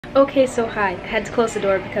Okay, so hi. I had to close the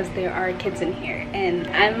door because there are kids in here, and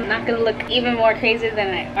I'm not gonna look even more crazy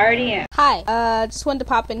than I already am. Hi, just wanted to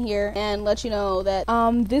pop in here and let you know that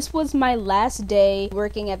this was my last day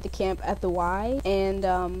working at the camp at the Y, and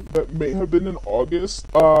that may have been in August.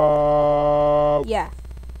 Yeah,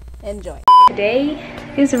 enjoy. Today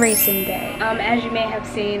is racing day. As you may have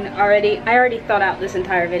seen already, I already thought out this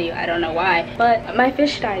entire video. I don't know why, but my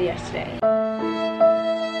fish died yesterday.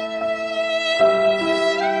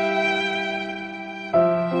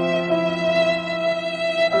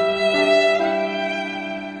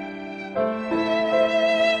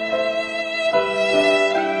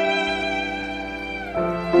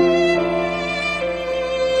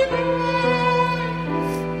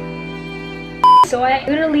 So I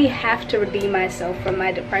literally have to redeem myself from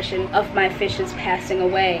my depression of my fishes passing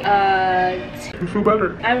away. You feel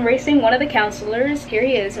better? I'm racing one of the counselors. Here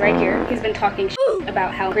he is, right here. He's been talking shit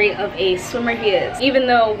about how great of a swimmer he is. Even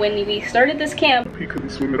though when we started this camp, He couldn't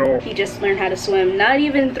swim at all. he just learned how to swim not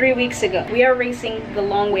even 3 weeks ago. We are racing the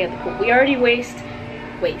long way of the pool. We already raced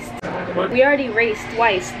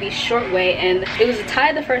twice the short way, and it was a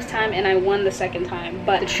tie the first time and I won the second time.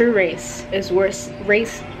 But the true race is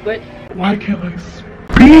Why can't I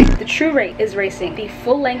speak? The true race is racing the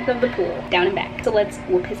full length of the pool, down and back. So let's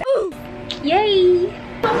whoop his ass. Yay!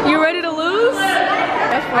 You ready to lose?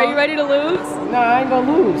 Are you ready to lose? No, I ain't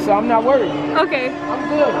gonna lose, so I'm not worried. Okay, I'm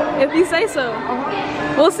good. if you say so.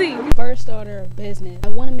 We'll see. First order of business, I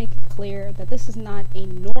want to make it clear that this is not a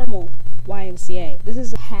normal YMCA. This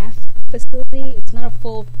is a half facility. It's not a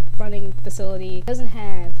full running facility. It doesn't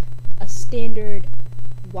have a standard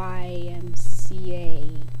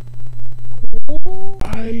YMCA pool.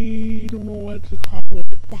 I don't know what to call it.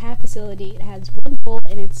 The half facility, it has one pool,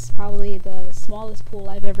 and it's probably the smallest pool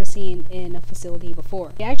I've ever seen in a facility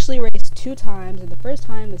before. We actually raced 2 times, and the first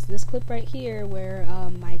time is this clip right here where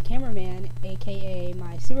my cameraman, aka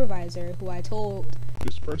my supervisor, who I told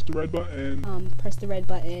Just press the red button. press the red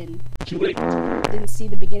button, Too late. didn't see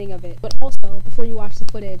the beginning of it. But also, before you watch the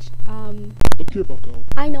footage, Look here, bucko.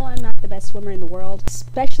 I know I'm not the best swimmer in the world,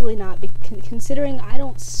 especially not considering I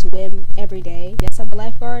don't swim every day. Yes, I'm a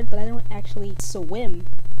lifeguard, but I don't actually swim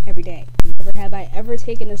every day. Never have I ever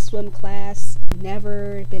taken a swim class,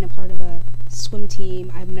 never been a part of a swim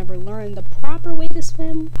team. I've never learned the proper way to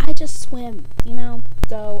swim. I just swim, you know?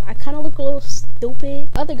 So I kind of look a little stupid.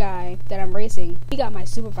 Other guy that I'm racing, he got my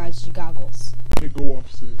supervisor's goggles. Hey, go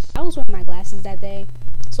off, sis. I was wearing my glasses that day,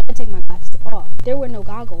 so I take my glasses off. There were no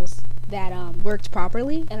goggles that worked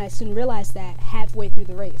properly, and I soon realized that halfway through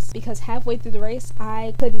the race. Because halfway through the race,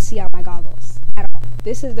 I couldn't see out my goggles at all.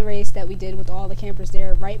 This is the race that we did with all the campers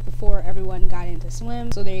there right before everyone got in to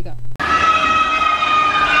swim, so there you go.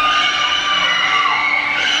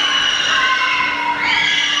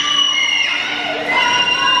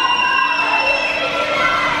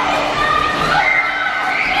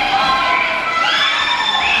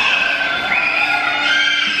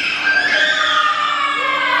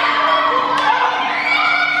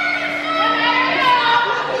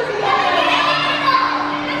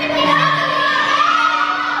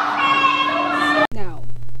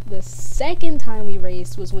 Second time we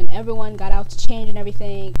raced was when everyone got out to change and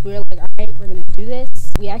everything. We were like, alright, we're gonna do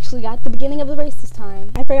this. We actually got the beginning of the race this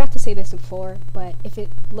time. I forgot to say this before, but if it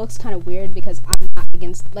looks kind of weird because I'm not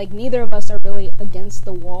against, like, neither of us are really against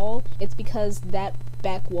the wall, it's because that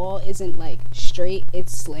back wall isn't like straight,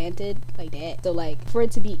 it's slanted like that. So like, for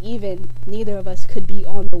it to be even, neither of us could be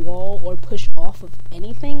on the wall or push off of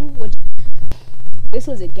anything, which this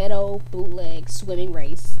was a ghetto bootleg swimming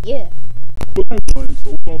race. Yeah. But I won,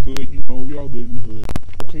 so it's all good, you know, we all good in the hood.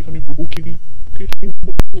 Okay, honey boo boo kitty. Okay, honey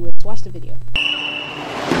boo boo. Anyways, watch the video.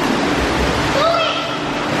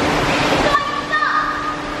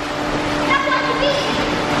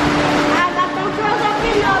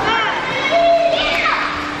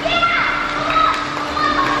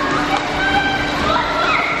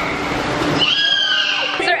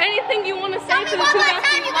 Is there anything you want to say to the 2 guys?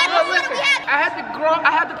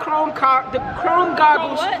 I had the chrome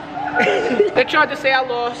goggles. They tried to say I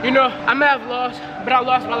lost. You know, I may have lost, but I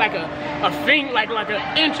lost by like a finger, like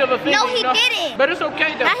an inch of a finger. No, he didn't. But it's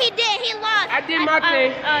okay though. No, he did. He lost. I did my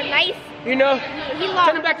thing. Nice. You know, He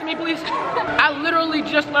lost. turn it back to me, please. I literally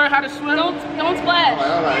just learned how to swim. Don't splash.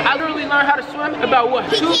 I literally learned how to swim about what?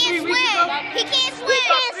 He 2 or 3 can't weeks swim. ago. He can't swim. He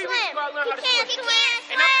can't swim. He can't swim.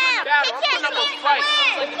 And I'm putting battle. I'm putting up a fight.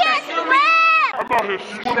 He can't swim.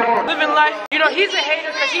 Living life. You know, he's a hater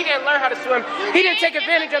because he didn't learn how to swim. He didn't take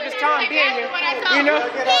advantage of his time being here. You know?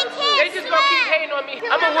 They just gonna keep hating on me.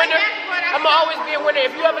 I'm a winner. I'm gonna always be a winner.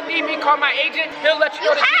 If you ever need me, call my agent. He'll let you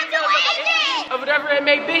know the details of whatever it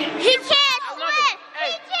may be. He can't swim.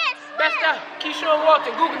 Hey. He can't Yeah, Keyshawn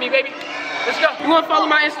Walton. Google me, baby. Let's go. You want to follow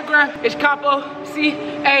my Instagram? It's Capo, C-A-P-O.YBG.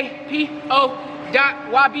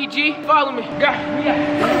 Follow me.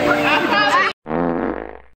 Yeah.